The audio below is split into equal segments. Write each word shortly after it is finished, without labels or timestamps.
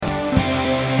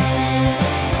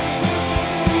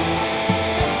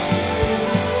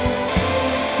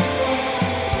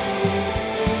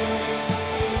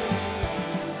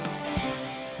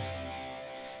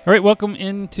All right, welcome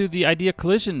into the Idea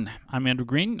Collision. I'm Andrew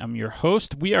Green. I'm your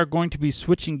host. We are going to be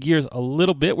switching gears a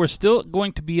little bit. We're still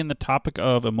going to be in the topic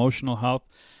of emotional health.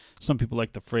 Some people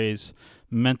like the phrase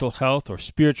mental health or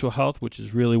spiritual health, which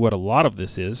is really what a lot of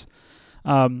this is.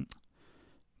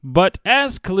 But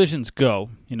as collisions go,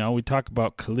 we talk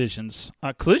about collisions.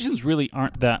 Collisions really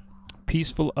aren't that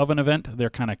peaceful of an event. They're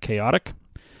kind of chaotic.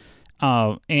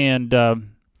 So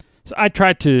I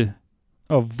try to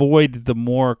avoid the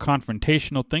more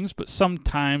confrontational things, but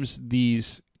sometimes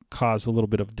these cause a little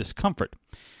bit of discomfort.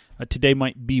 Today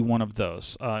might be one of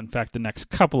those. In fact, the next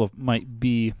couple of might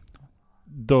be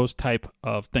those type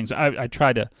of things. I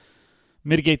try to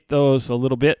mitigate those a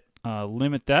little bit,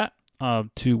 limit that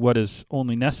to what is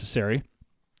only necessary.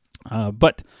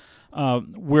 But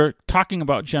we're talking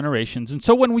about generations. And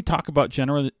so when we talk about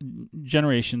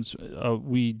generations,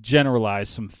 we generalize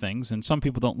some things, and some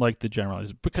people don't like to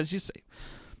generalize because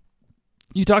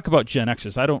you talk about Gen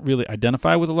Xers. I don't really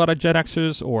identify with a lot of Gen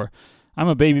Xers, or I'm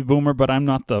a baby boomer, but I'm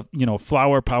not the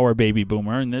flower power baby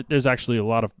boomer, and there's actually a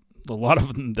lot of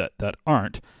them that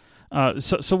aren't.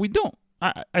 So we don't.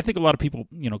 I think a lot of people,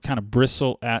 kind of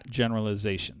bristle at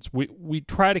generalizations. We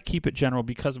try to keep it general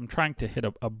because I'm trying to hit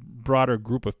a broader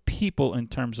group of people in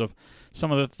terms of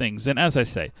some of the things. And as I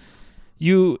say,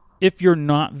 if you're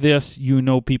not this,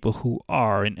 people who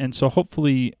are. And so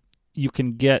hopefully you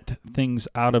can get things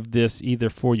out of this either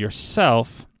for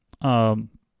yourself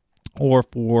or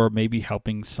for maybe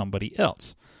helping somebody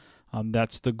else.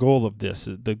 That's the goal of this.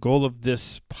 The goal of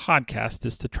this podcast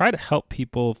is to try to help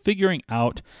people figuring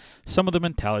out some of the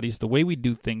mentalities, the way we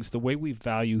do things, the way we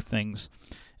value things,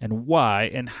 and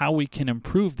why, and how we can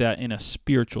improve that in a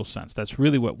spiritual sense. That's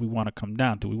really what we want to come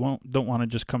down to. We don't want to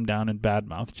just come down and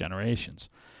badmouth generations.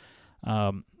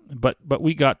 But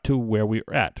we got to where we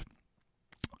were at.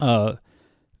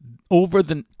 Over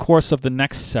the course of the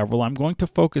next several, I'm going to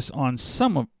focus on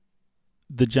some of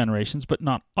the generations, but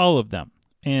not all of them.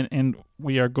 And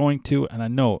we are going to, and I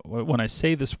know when I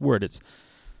say this word,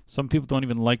 some people don't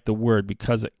even like the word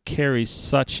because it carries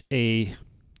such a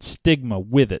stigma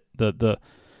with it. The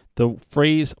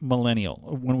phrase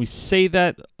millennial. When we say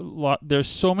that, there's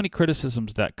so many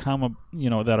criticisms that come,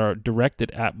 that are directed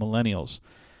at millennials,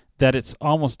 that it's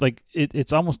almost like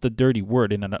it's almost a dirty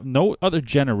word. And no other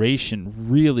generation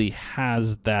really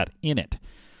has that in it.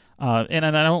 And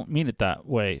I don't mean it that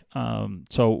way.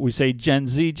 So we say Gen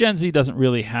Z. Gen Z doesn't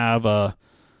really have a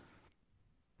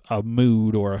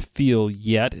mood or a feel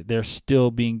yet. They're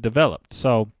still being developed.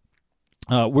 So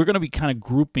we're going to be kind of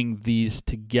grouping these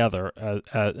together.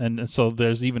 And so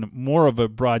there's even more of a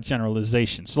broad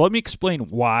generalization. So let me explain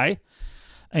why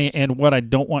and what I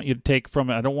don't want you to take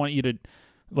from it. I don't want you to,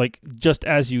 just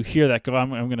as you hear that, go, I'm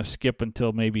going to skip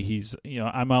until maybe he's,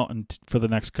 I'm out for the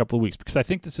next couple of weeks, because I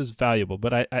think this is valuable.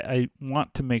 But I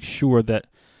want to make sure that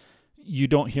you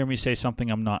don't hear me say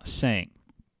something I'm not saying.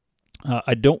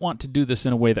 I don't want to do this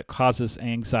in a way that causes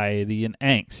anxiety and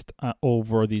angst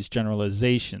over these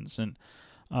generalizations. And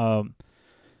I'm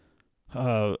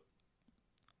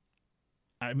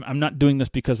not doing this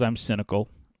because I'm cynical,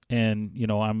 and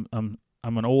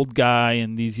I'm an old guy,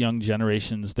 and these young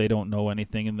generations, they don't know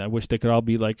anything, and I wish they could all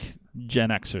be like Gen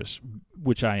Xers,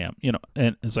 which I am,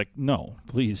 and it's like, no,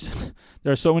 please.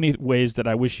 There are so many ways that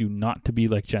I wish you not to be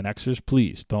like Gen Xers.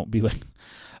 Please don't be like,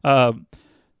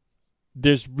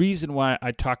 there's reason why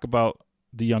I talk about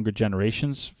the younger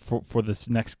generations for this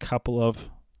next couple of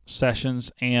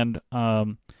sessions, and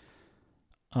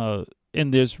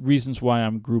there's reasons why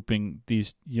I'm grouping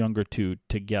these younger two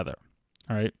together.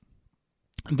 All right.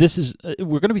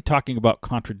 We're going to be talking about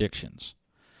contradictions,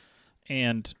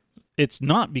 and it's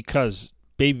not because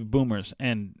baby boomers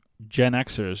and Gen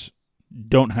Xers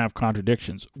don't have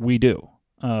contradictions. We do.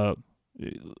 I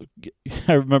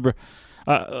remember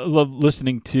I love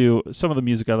listening to some of the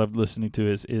music. I love listening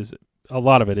to is a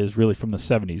lot of it is really from the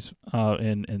 70s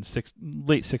and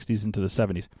late 60s into the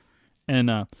 70s,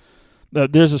 and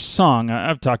there's a song,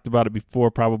 I've talked about it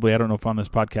before, probably, I don't know if on this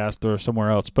podcast or somewhere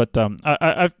else, but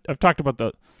I've talked about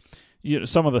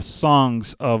some of the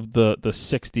songs of the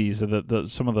 60s,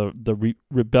 some of the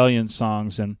rebellion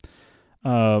songs, and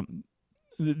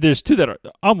there's two that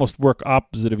almost work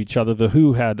opposite of each other. The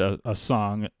Who had a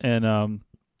song, and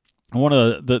one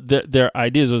of their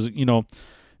ideas was,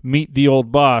 meet the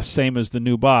old boss, same as the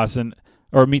new boss,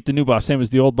 or meet the new boss, same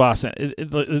as the old boss.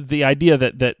 The idea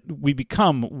that we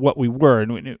become what we were,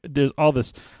 and there's all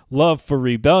this love for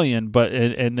rebellion, but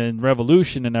and then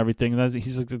revolution and everything. And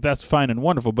he's like, that's fine and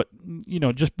wonderful, but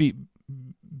just be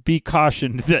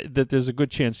cautioned that there's a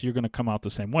good chance you're going to come out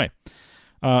the same way,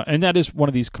 and that is one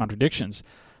of these contradictions.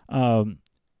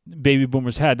 baby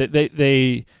boomers had.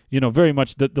 They very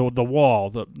much the Wall,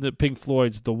 the Pink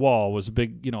Floyd's The Wall was a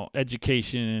big,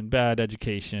 education and bad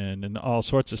education and all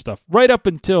sorts of stuff right up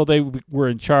until they were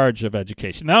in charge of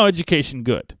education. Now education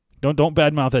good. Don't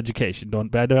badmouth education.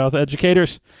 Don't badmouth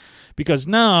educators, because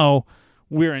now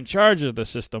we're in charge of the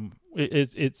system.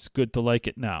 It's good to like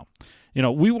it now.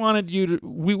 We wanted you to.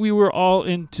 We were all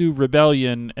into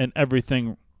rebellion and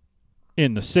everything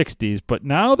in the 60s, but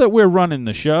now that we're running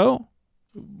the show,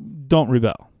 don't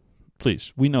rebel,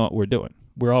 please. We know what we're doing.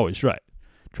 We're always right.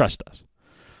 Trust us.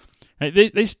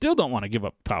 Right? They still don't want to give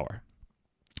up power.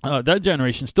 That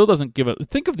generation still doesn't give up.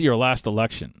 Think of your last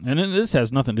election, and this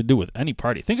has nothing to do with any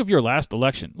party. Think of your last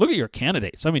election. Look at your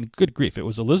candidates. I mean, good grief. It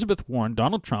was Elizabeth Warren,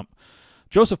 Donald Trump,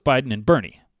 Joseph Biden, and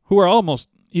Bernie, who are almost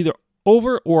either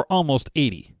over or almost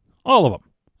 80. All of them.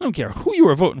 I don't care who you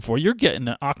were voting for. You're getting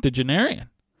an octogenarian.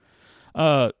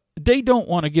 They don't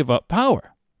want to give up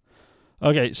power.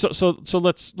 Okay, so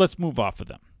let's move off of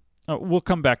them. We'll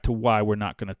come back to why we're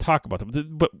not going to talk about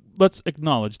them. But let's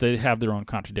acknowledge they have their own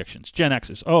contradictions. Gen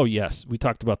Xers, oh yes, we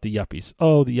talked about the yuppies.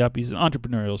 Oh, the yuppies and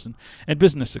entrepreneurials and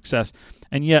business success.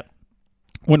 And yet,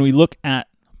 when we look at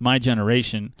my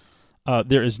generation,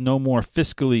 there is no more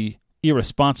fiscally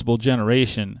irresponsible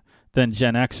generation than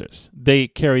Gen Xers. They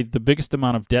carry the biggest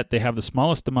amount of debt. They have the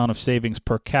smallest amount of savings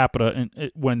per capita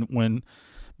when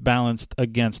balanced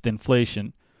against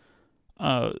inflation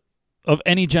of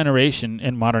any generation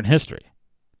in modern history.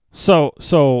 So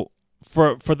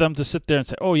for them to sit there and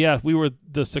say, "Oh yeah, we were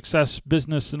the success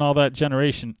business and all that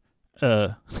generation,"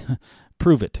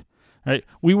 prove it, right?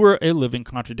 We were a living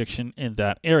contradiction in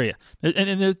that area,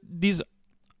 and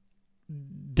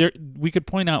we could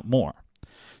point out more.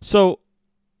 So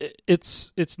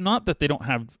it's not that they don't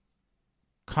have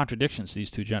contradictions, these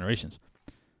two generations.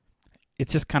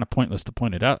 It's just kind of pointless to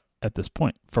point it out at this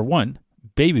point. For one,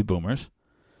 baby boomers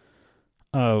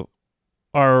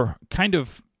are kind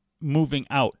of moving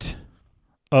out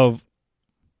of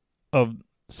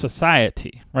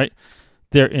society, right?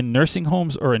 They're in nursing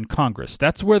homes or in Congress.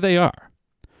 That's where they are,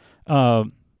 or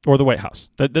the White House.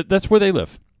 That's where they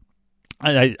live.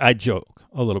 I joke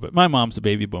a little bit. My mom's a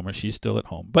baby boomer. She's still at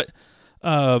home, but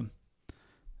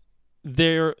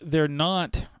they're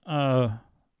not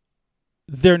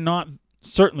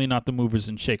certainly not the movers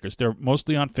and shakers. They're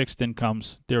mostly on fixed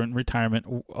incomes. They're in retirement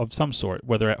of some sort,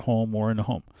 whether at home or in a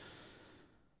home.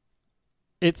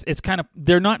 It's kind of,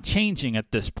 they're not changing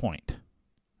at this point,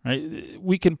 right?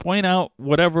 We can point out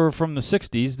whatever from the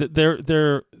 60s that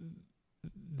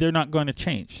they're not going to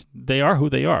change. They are who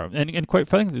they are. And quite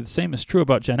frankly, the same is true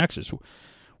about Gen Xers.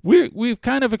 We've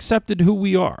kind of accepted who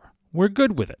we are. We're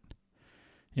good with it,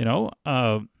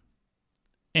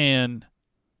 and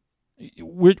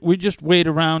we just wait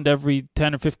around every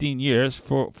 10 or 15 years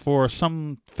for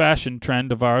some fashion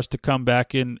trend of ours to come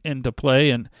back into play,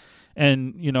 and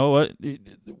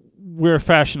we're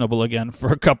fashionable again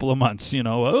for a couple of months.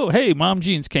 Oh hey, mom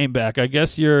jeans came back. I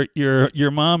guess your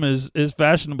mom is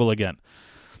fashionable again.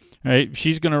 Right?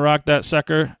 She's gonna rock that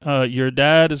sucker. Your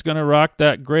dad is gonna rock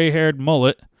that gray-haired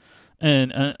mullet,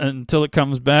 and until it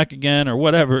comes back again or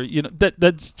whatever.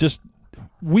 That's just,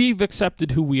 we've accepted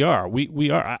who we are.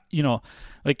 We are,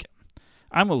 like,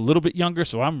 I'm a little bit younger,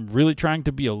 so I'm really trying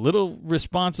to be a little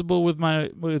responsible with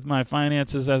my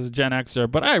finances as a Gen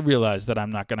Xer, but I realize that I'm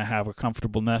not going to have a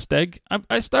comfortable nest egg.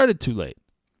 I started too late.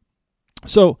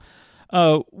 So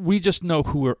we just know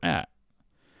who we're at.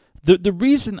 The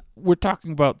reason we're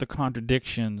talking about the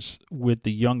contradictions with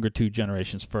the younger two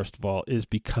generations, first of all, is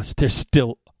because there's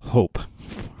still hope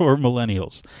for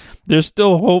millennials. There's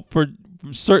still hope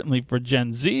certainly for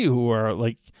Gen Z, who are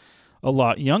like a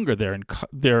lot younger.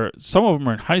 Some of them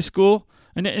are in high school,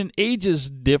 and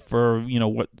ages differ.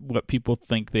 What people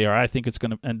think they are. I think it's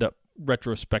going to end up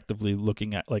retrospectively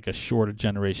looking at like a shorter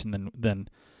generation than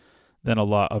a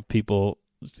lot of people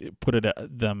put it at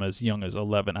them as young as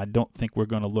 11. I don't think we're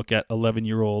going to look at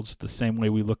 11-year-olds the same way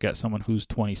we look at someone who's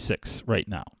 26 right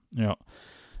now.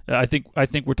 I think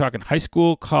we're talking high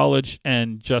school, college,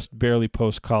 and just barely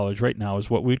post-college right now is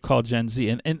what we'd call Gen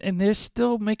Z. And they're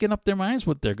still making up their minds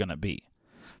what they're going to be.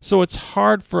 So it's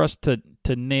hard for us to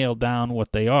nail down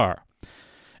what they are.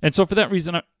 And so for that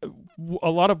reason, a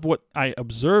lot of what I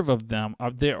observe of them,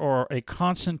 they are a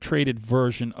concentrated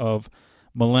version of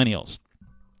millennials.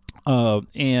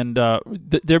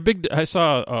 They're big. I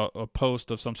saw a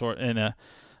post of some sort in I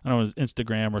don't know, it was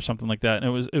Instagram or something like that,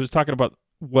 and it was talking about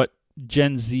what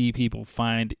Gen Z people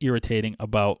find irritating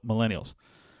about millennials,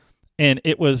 and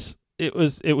it was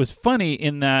funny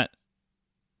in that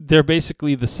they're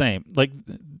basically the same. Like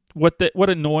what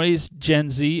annoys Gen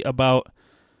Z about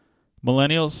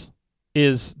millennials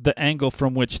is the angle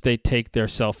from which they take their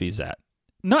selfies at.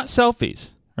 Not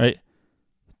selfies, right?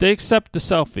 They accept the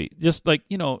selfie. Just like,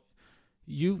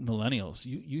 you millennials,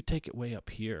 you take it way up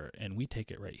here and we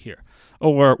take it right here.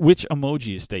 Or which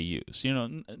emojis they use.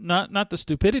 Not the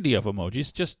stupidity of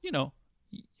emojis, just,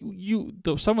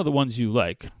 some of the ones you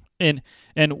like. And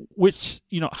which,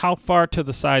 how far to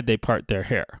the side they part their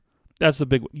hair. That's the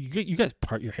big one. You guys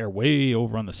part your hair way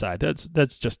over on the side.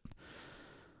 That's just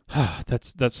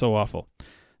that's so awful.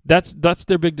 That's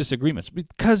their big disagreements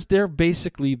because they're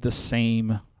basically the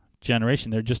same generation.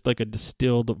 They're just like a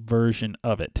distilled version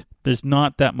of it. There's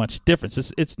not that much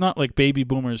difference. It's not like baby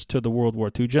boomers to the World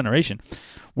War II generation,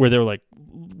 where they're like,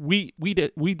 we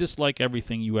dislike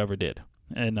everything you ever did,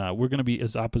 and we're going to be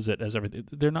as opposite as everything.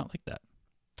 They're not like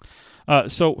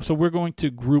that. So we're going to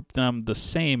group them the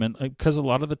same, and because a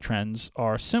lot of the trends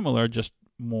are similar, just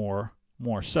more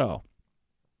so.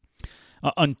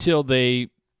 Until they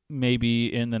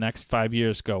maybe in the next 5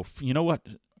 years go, you know what?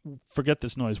 Forget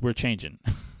this noise. We're changing,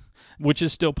 which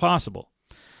is still possible.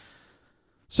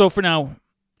 So for now,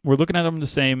 we're looking at them the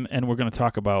same, and we're going to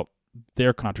talk about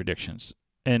their contradictions.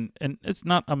 And it's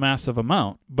not a massive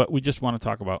amount, but we just want to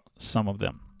talk about some of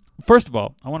them. First of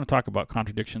all, I want to talk about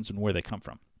contradictions and where they come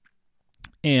from.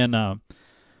 And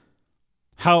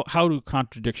how do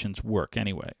contradictions work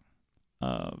anyway?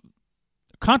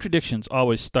 Contradictions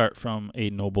always start from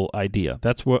a noble idea.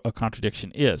 That's what a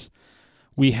contradiction is.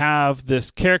 We have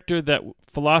this character, that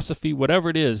philosophy,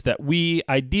 whatever it is, that we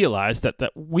idealize, that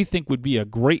we think would be a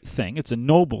great thing. It's a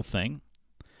noble thing.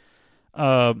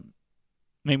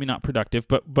 Maybe not productive,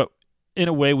 but in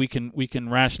a way we can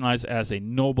rationalize as a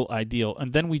noble ideal,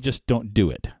 and then we just don't do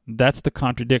it. That's the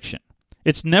contradiction.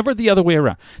 It's never the other way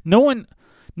around. No one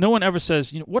ever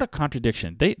says, what a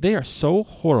contradiction. They are so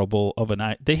horrible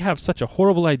they have such a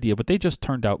horrible idea, but they just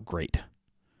turned out great.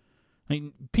 I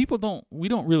mean, we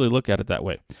don't really look at it that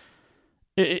way.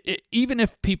 Even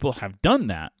if people have done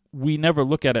that, we never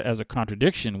look at it as a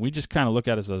contradiction. We just kind of look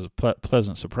at it as a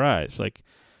pleasant surprise. Like,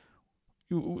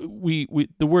 the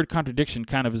word contradiction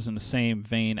kind of is in the same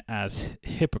vein as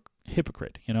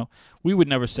hypocrite, We would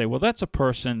never say, well, that's a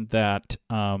person that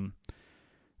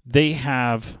they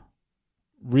have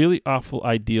really awful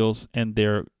ideals and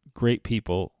they're great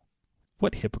people.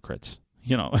 What hypocrites?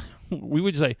 We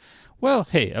would say, well,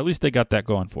 hey, at least they got that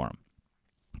going for them.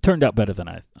 Turned out better than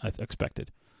I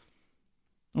expected.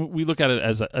 We look at it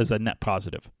as a net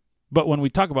positive. But when we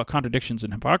talk about contradictions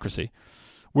and hypocrisy,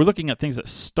 we're looking at things that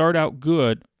start out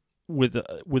good with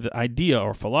an idea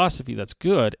or philosophy that's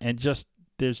good, and just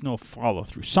there's no follow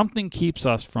through. Something keeps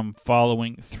us from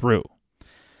following through.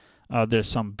 There's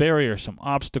some barrier, some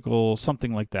obstacle,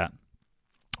 something like that.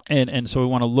 And so we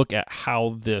want to look at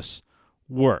how this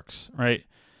works, right?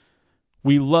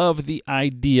 We love the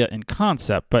idea and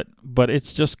concept, but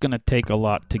it's just going to take a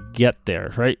lot to get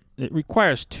there, right? It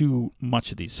requires too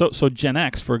much of these. So Gen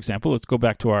X, for example, let's go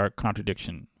back to our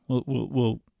contradiction.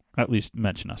 We'll at least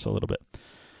mention us a little bit.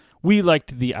 We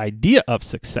liked the idea of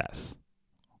success,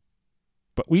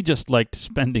 but we just liked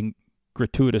spending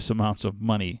gratuitous amounts of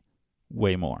money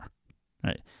way more.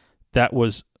 Right? That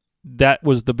was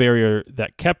the barrier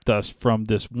that kept us from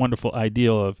this wonderful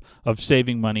ideal of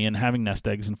saving money and having nest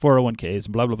eggs and 401ks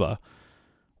and blah, blah, blah.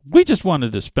 We just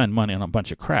wanted to spend money on a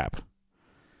bunch of crap.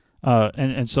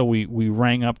 And so we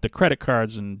rang up the credit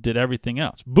cards and did everything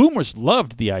else. Boomers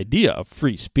loved the idea of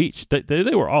free speech.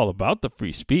 They were all about the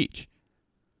free speech.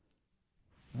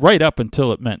 Right up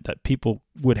until it meant that people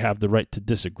would have the right to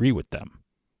disagree with them.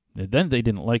 And then they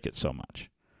didn't like it so much.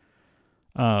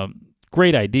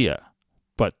 Great idea,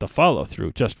 but the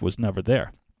follow-through just was never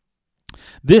there.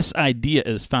 This idea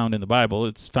is found in the Bible.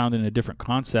 It's found in a different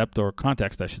concept or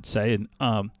context, I should say,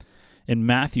 in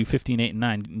Matthew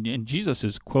 15:8-9. And Jesus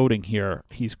is quoting here.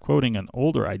 He's quoting an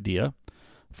older idea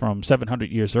from 700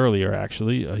 years earlier,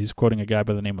 actually. He's quoting a guy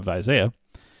by the name of Isaiah.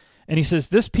 And he says,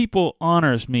 this people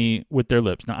honors me with their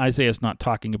lips. Now, Isaiah is not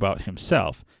talking about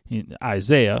himself.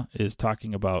 Isaiah is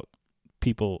talking about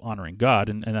people honoring God,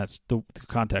 and that's the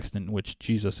context in which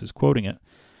Jesus is quoting it.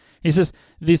 He says,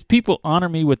 these people honor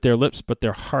me with their lips, but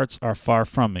their hearts are far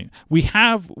from me.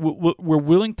 We're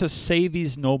willing to say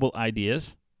these noble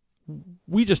ideas.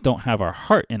 We just don't have our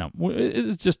heart in them.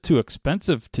 It's just too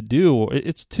expensive to do.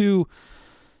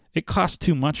 It costs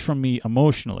too much from me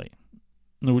emotionally,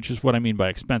 which is what I mean by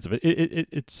expensive.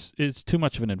 It's too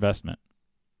much of an investment.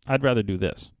 I'd rather do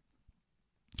this.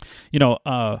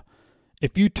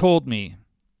 If you told me,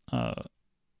 I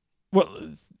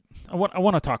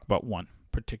want to talk about one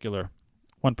particular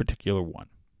one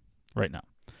right now.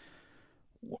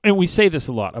 And we say this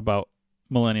a lot about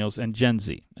millennials and Gen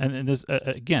Z. And this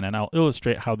again, and I'll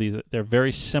illustrate how they're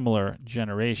very similar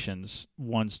generations.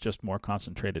 One's just more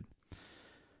concentrated.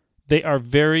 They are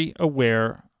very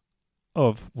aware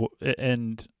of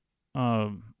and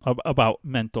about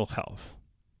mental health.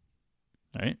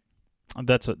 Right?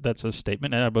 That's a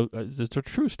statement, and it's a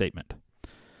true statement.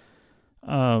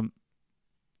 Now,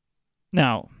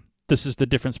 this is the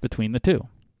difference between the two.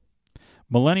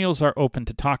 Millennials are open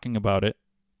to talking about it,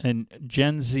 and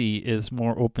Gen Z is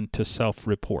more open to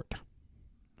self-report.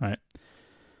 Right?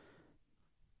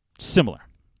 Similar.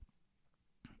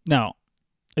 Now,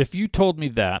 if you told me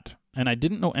that, and I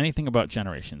didn't know anything about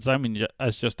generations, I mean,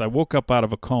 I woke up out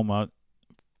of a coma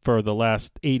for the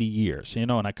last 80 years, and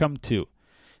I come to,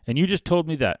 and you just told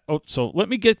me that. Oh, so let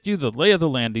me get you the lay of the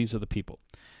land. These are the people.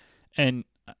 And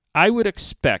I would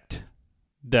expect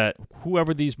that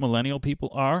whoever these millennial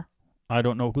people are, I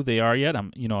don't know who they are yet.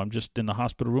 I'm just in the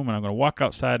hospital room, and I'm going to walk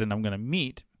outside, and I'm going to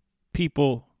meet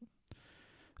people,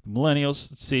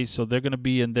 millennials. Let's see, so they're going to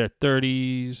be in their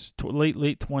 30s,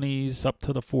 late 20s, up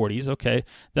to the 40s. Okay,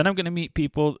 then I'm going to meet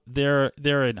people. They're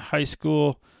in high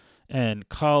school and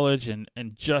college and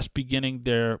just beginning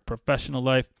their professional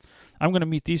life. I'm going to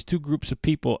meet these two groups of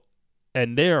people,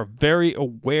 and they are very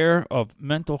aware of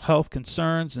mental health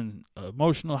concerns and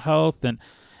emotional health, and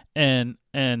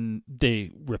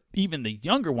they even the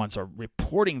younger ones are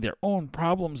reporting their own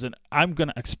problems, and I'm going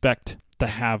to expect to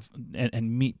have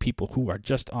and meet people who are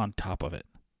just on top of it,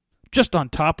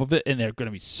 and they're going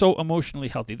to be so emotionally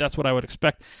healthy. That's what I would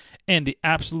expect, and the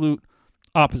absolute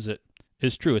opposite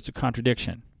is true. It's a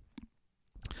contradiction.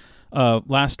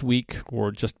 Last week,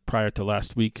 or just prior to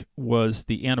last week, was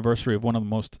the anniversary of one of the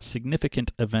most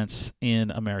significant events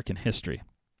in American history.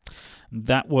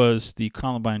 That was the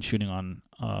Columbine shooting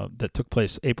that took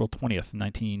place April 20th,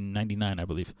 1999, I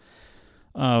believe.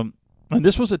 And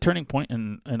this was a turning point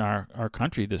in our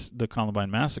country, the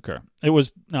Columbine massacre.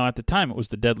 At the time, it was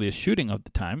the deadliest shooting of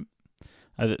the time.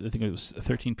 I think it was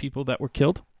 13 people that were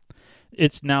killed.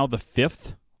 It's now the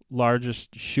 5th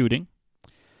largest shooting.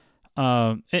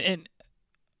 And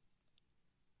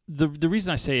the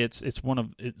reason I say it's one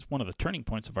of the turning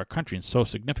points of our country and so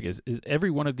significant is every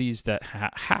one of these that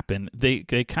happen,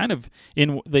 they kind of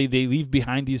they leave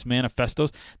behind these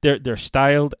manifestos. They're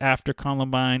styled after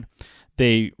Columbine.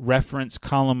 They reference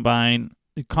Columbine.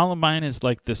 Columbine is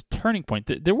like this turning point.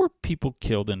 There were people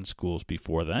killed in schools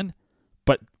before then,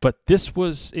 but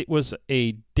it was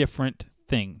a different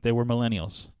thing. They were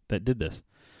millennials that did this.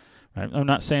 Right? I'm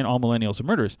not saying all millennials are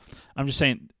murderers. I'm just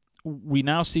saying we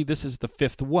now see this is the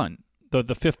 5th one, the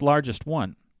 5th largest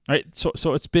one. Right?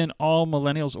 So it's been all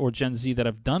millennials or Gen Z that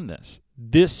have done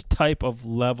this type of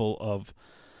level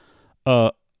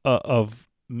of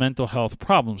mental health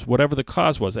problems, whatever the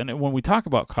cause was. And when we talk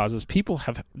about causes, people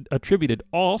have attributed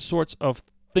all sorts of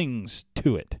things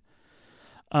to it.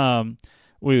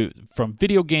 From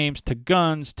video games to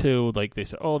guns to, like, they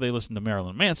said, they listened to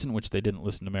Marilyn Manson, which they didn't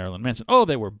listen to Marilyn Manson. Oh,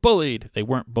 they were bullied. They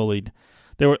weren't bullied.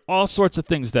 There were all sorts of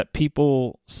things that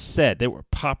people said. They were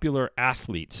popular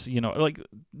athletes. Like,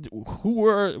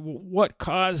 what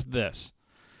caused this?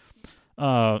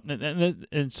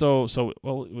 And so it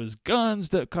was guns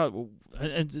that caused,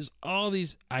 and there's all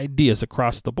these ideas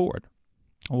across the board.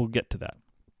 We'll get to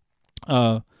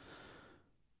that.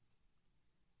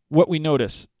 What we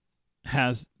notice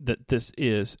has that this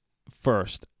is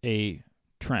first a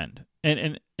trend,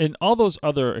 and all those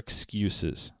other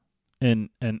excuses and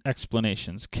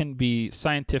explanations can be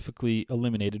scientifically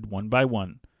eliminated one by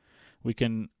one. We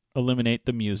can eliminate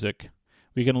the music.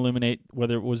 We can eliminate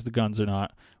whether it was the guns or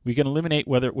not. We can eliminate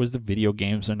whether it was the video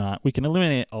games or not. We can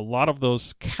eliminate a lot of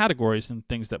those categories and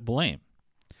things that blame.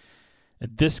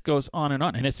 And this goes on,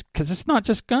 and it's because it's not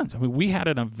just guns. I mean, we had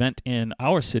an event in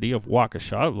our city of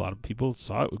Waukesha. A lot of people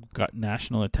saw it. It got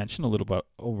national attention a little bit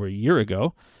over a year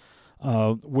ago,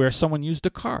 where someone used a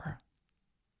car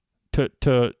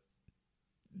to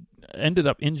ended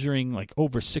up injuring like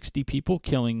over 60 people,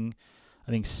 killing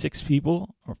I think 6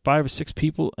 people or 5 or 6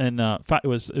 people, and it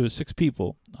was 6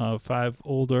 people, 5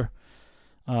 older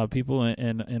people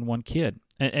and 1 kid.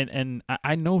 And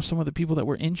I know some of the people that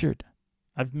were injured.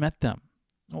 I've met them.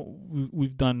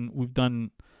 We've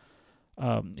done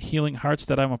Healing Hearts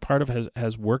that I'm a part of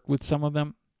has worked with some of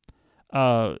them,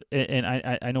 and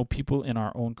I know people in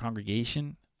our own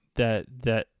congregation that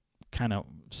kind of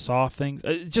saw things.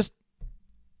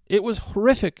 It was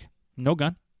horrific. No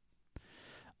gun.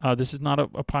 This is not a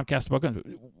podcast about guns.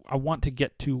 I want to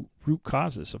get to root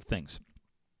causes of things,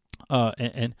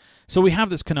 and so we have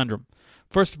this conundrum.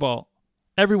 First of all,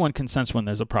 everyone can sense when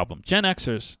there's a problem. Gen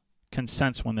Xers can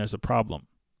sense when there's a problem.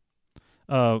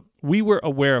 we were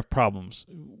aware of problems,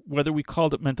 whether we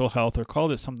called it mental health or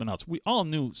called it something else. We all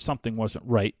knew something wasn't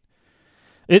right.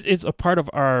 It's a part of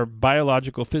our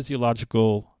biological,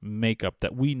 physiological makeup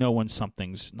that we know when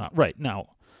something's not right.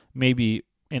 Now, maybe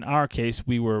in our case,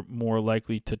 we were more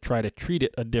likely to try to treat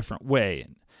it a different way.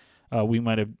 We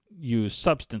might have used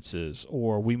substances,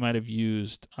 or we might have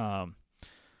used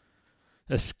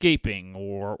escaping,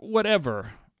 or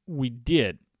whatever we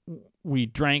did. We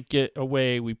drank it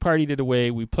away, we partied it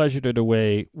away, we pleasured it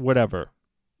away, whatever.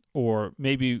 Or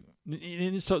maybe,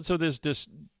 so there's this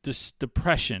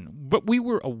depression, but we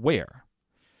were aware.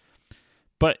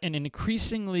 But an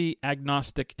increasingly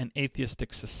agnostic and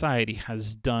atheistic society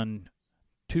has done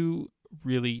two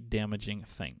really damaging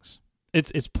things.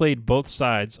 It's played both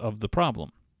sides of the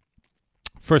problem.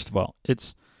 First of all,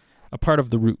 it's a part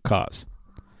of the root cause.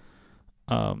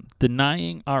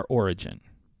 Denying our origin.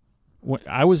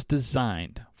 I was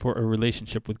designed for a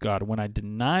relationship with God. When I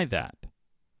deny that,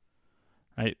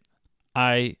 right,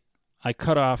 I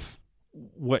cut off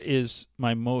what is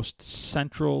my most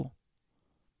central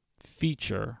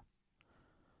feature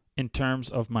in terms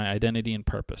of my identity and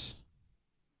purpose.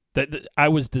 That I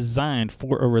was designed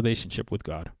for a relationship with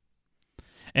God.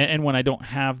 And when I don't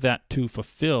have that to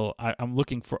fulfill, I'm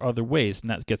looking for other ways,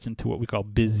 and that gets into what we call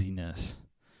busyness.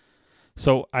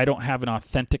 So I don't have an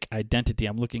authentic identity.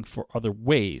 I'm looking for other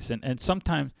ways. And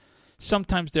sometimes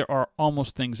there are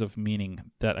almost things of meaning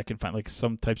that I can find, like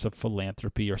some types of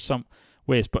philanthropy or some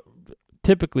ways. But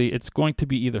typically it's going to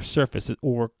be either surface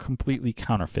or completely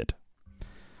counterfeit.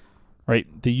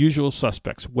 Right? The usual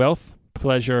suspects: wealth,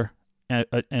 pleasure, and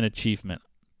achievement.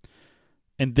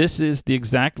 And this is the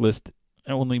exact list,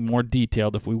 only more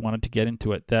detailed if we wanted to get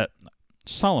into it, that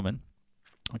Solomon,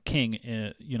 a king,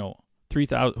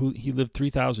 3,000, he lived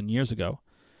 3,000 years ago.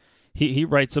 He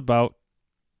writes about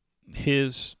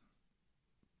his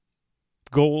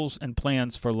goals and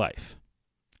plans for life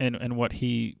and what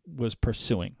he was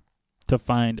pursuing to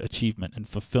find achievement and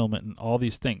fulfillment and all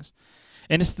these things.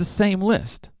 And it's the same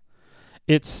list.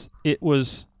 It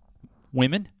was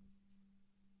women,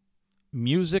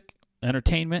 music,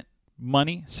 entertainment,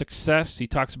 money, success. He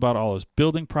talks about all his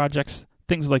building projects,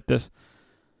 things like this.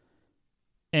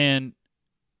 And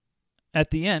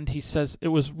at the end, he says it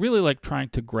was really like trying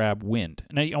to grab wind.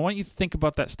 And I want you to think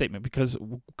about that statement, because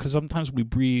sometimes we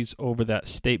breeze over that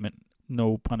statement.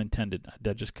 No pun intended.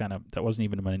 That wasn't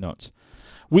even in my notes.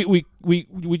 We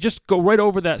just go right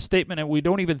over that statement, and we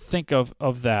don't even think of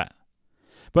that.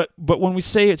 But when we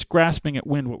say it's grasping at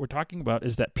wind, what we're talking about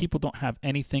is that people don't have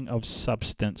anything of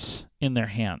substance in their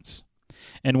hands.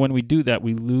 And when we do that,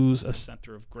 we lose a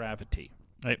center of gravity,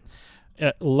 right?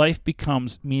 Life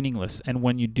becomes meaningless, and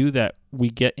when you do that, we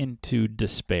get into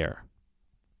despair.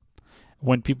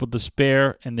 When people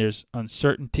despair and there's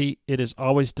uncertainty, it is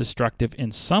always destructive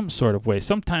in some sort of way.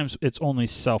 Sometimes it's only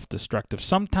self-destructive.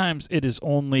 Sometimes it is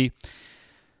only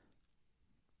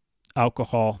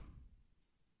alcohol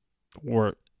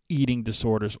or eating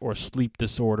disorders or sleep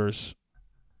disorders,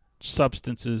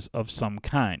 substances of some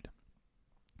kind.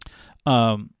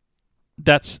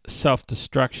 That's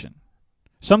self-destruction.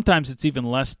 Sometimes it's even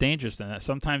less dangerous than that.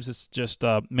 Sometimes it's just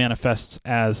manifests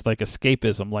as like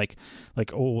escapism, like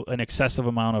an excessive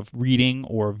amount of reading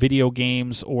or video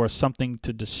games or something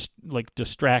to like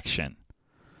distraction.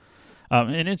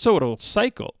 And so it'll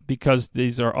cycle, because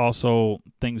these are also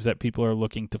things that people are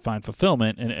looking to find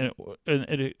fulfillment, and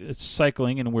it's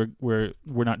cycling, and we're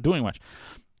not doing much.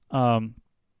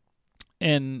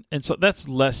 And so that's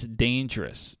less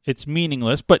dangerous. It's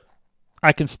meaningless, but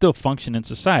I can still function in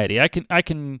society. I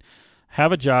can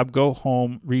have a job, go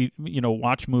home, read,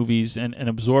 watch movies, and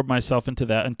absorb myself into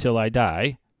that until I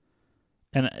die,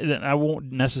 and I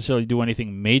won't necessarily do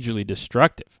anything majorly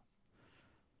destructive.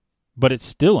 But it's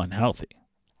still unhealthy.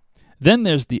 Then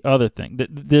there's the other thing.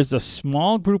 There's a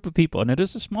small group of people, and it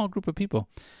is a small group of people,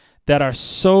 that are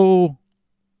so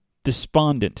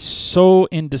despondent, so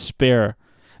in despair.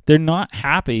 They're not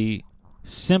happy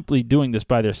simply doing this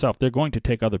by themselves. They're going to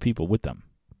take other people with them.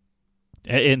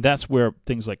 And that's where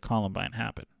things like Columbine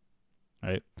happen,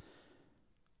 right?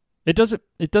 It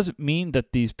doesn't mean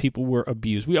that these people were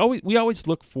abused. We always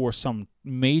look for some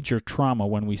major trauma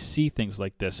when we see things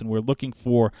like this, and we're looking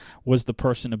for, was the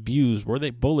person abused? Were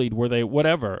they bullied? Were they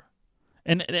whatever?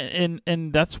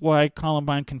 And that's why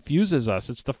Columbine confuses us.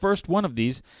 It's the first one of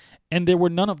these, and there were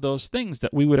none of those things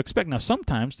that we would expect. Now,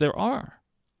 sometimes there are.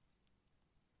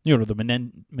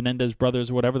 The Menendez brothers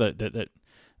or whatever, that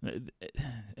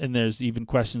and there's even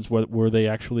questions, were they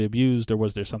actually abused, or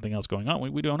was there something else going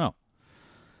on? We don't know.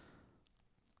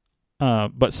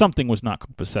 But something was not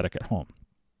copacetic at home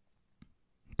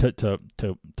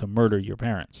to murder your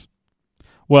parents.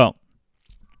 Well,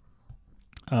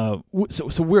 so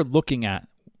we're looking at,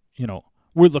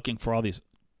 we're looking for all these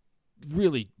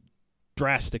really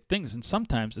drastic things, and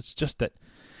sometimes it's just that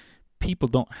people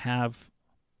don't have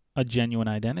a genuine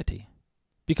identity.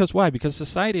 Because why? Because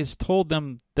society has told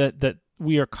them that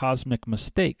we are cosmic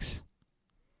mistakes.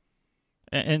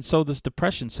 And so this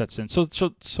depression sets in.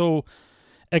 So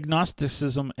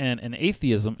agnosticism and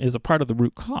atheism is a part of the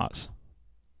root cause.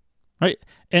 Right?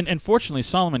 And fortunately,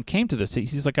 Solomon came to this.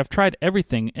 He's like, I've tried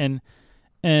everything,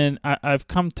 and I've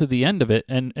come to the end of it.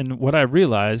 And what I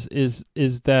realize is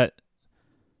that,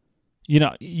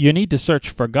 you need to search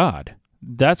for God.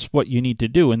 That's what you need to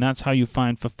do, and that's how you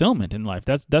find fulfillment in life.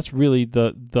 That's really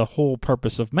the whole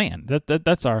purpose of man.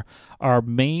 That's our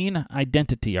main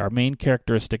identity, our main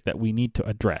characteristic that we need to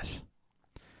address.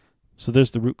 So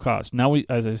there's the root cause. Now,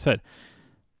 as I said,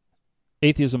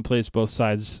 atheism plays both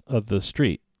sides of the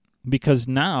street, because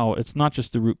now it's not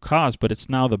just the root cause, but it's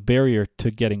now the barrier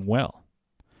to getting well.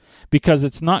 Because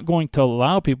it's not going to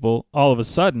allow people all of a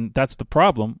sudden, that's the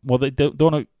problem. Well, they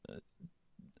don't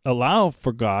allow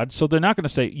for God, so they're not going to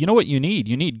say, you know what you need?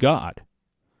 You need God.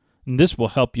 And this will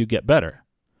help you get better.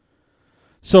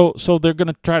 So they're going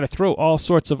to try to throw all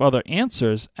sorts of other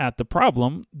answers at the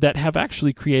problem that have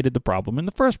actually created the problem in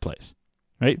the first place.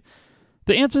 Right?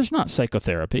 The answer is not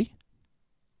psychotherapy.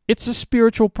 It's a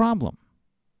spiritual problem.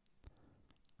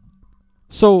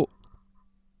 So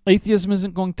atheism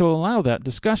isn't going to allow that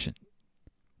discussion,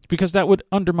 because that would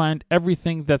undermine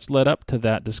everything that's led up to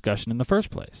that discussion in the first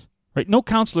place. Right? No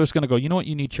counselor is going to go, you know what,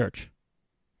 you need church.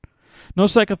 No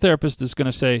psychotherapist is going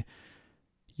to say,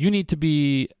 you need to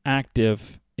be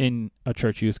active in a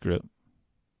church youth group.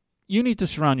 You need to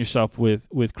surround yourself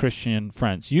with Christian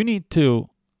friends. You need to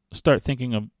start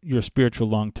thinking of your spiritual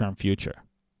long-term future.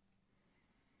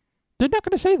 They're not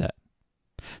going to say that.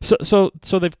 So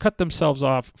they've cut themselves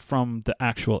off from the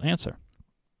actual answer.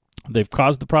 They've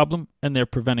caused the problem, and they're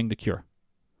preventing the cure.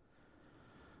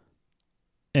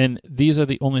 And these are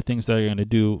the only things that are going to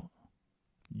do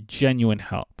genuine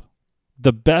help.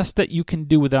 The best that you can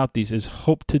do without these is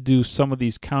hope to do some of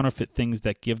these counterfeit things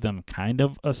that give them kind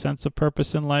of a sense of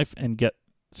purpose in life and get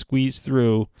squeezed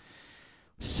through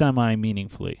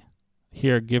semi-meaningfully.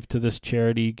 Here, give to this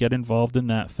charity, get involved in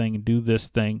that thing, do this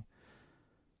thing.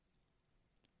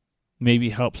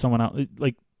 Maybe help someone out,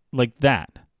 like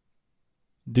that.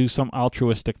 Do some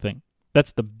altruistic thing.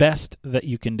 That's the best that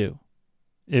you can do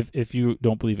if you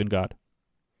don't believe in God.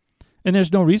 And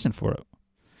there's no reason for it.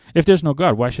 If there's no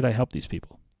God, why should I help these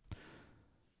people?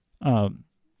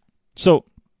 So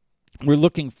we're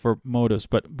looking for motives,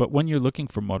 but when you're looking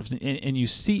for motives and you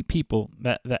see people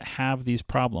that have these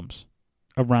problems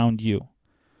around you,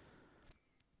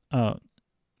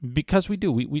 because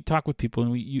we talk with people,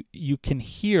 and you can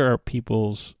hear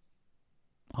people's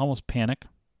almost panic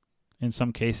in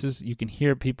some cases. You can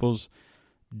hear people's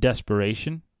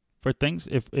desperation for things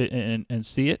and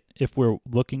see it if we're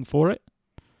looking for it.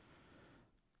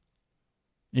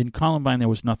 In Columbine, there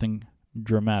was nothing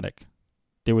dramatic.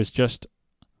 There was just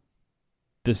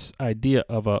this idea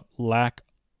of a lack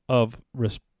of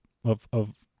worth,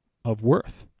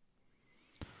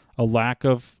 a lack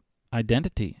of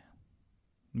identity,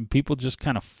 and people just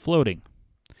kind of floating.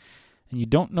 And you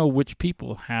don't know which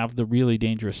people have the really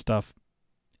dangerous stuff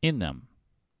in them.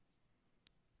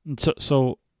 And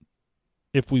so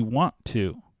if we want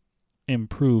to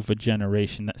improve a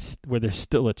generation where there's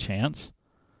still a chance,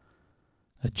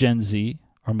 a Gen Z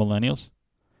or millennials,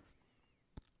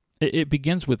 it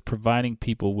begins with providing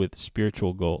people with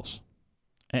spiritual goals,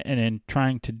 and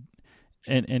trying to,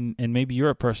 and maybe you're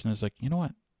a person who's like, you know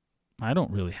what, I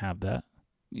don't really have that.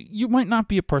 You might not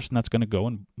be a person that's going to go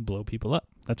and blow people up.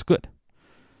 That's good.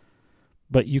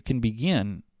 But you can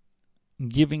begin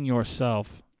giving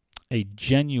yourself a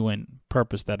genuine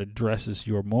purpose that addresses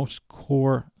your most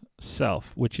core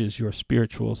self, which is your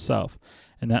spiritual self.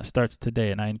 And that starts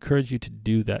today. And I encourage you to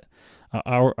do that.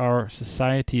 Our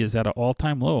society is at an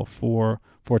all-time low for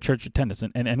church attendance.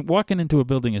 And walking into a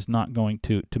building is not going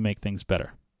to make things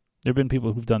better. There have been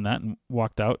people who've done that and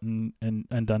walked out and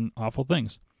done awful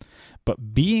things.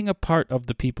 But being a part of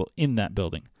the people in that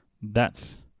building,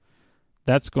 that's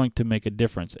going to make a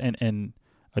difference. And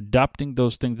adopting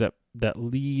those things that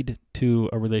lead to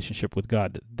a relationship with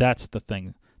God, that's the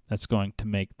thing that's going to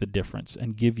make the difference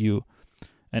and give you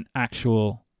an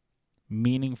actual,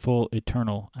 meaningful,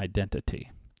 eternal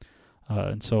identity.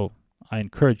 And so I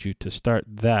encourage you to start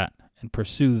that and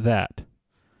pursue that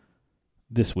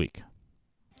this week.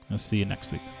 I'll see you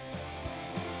next week.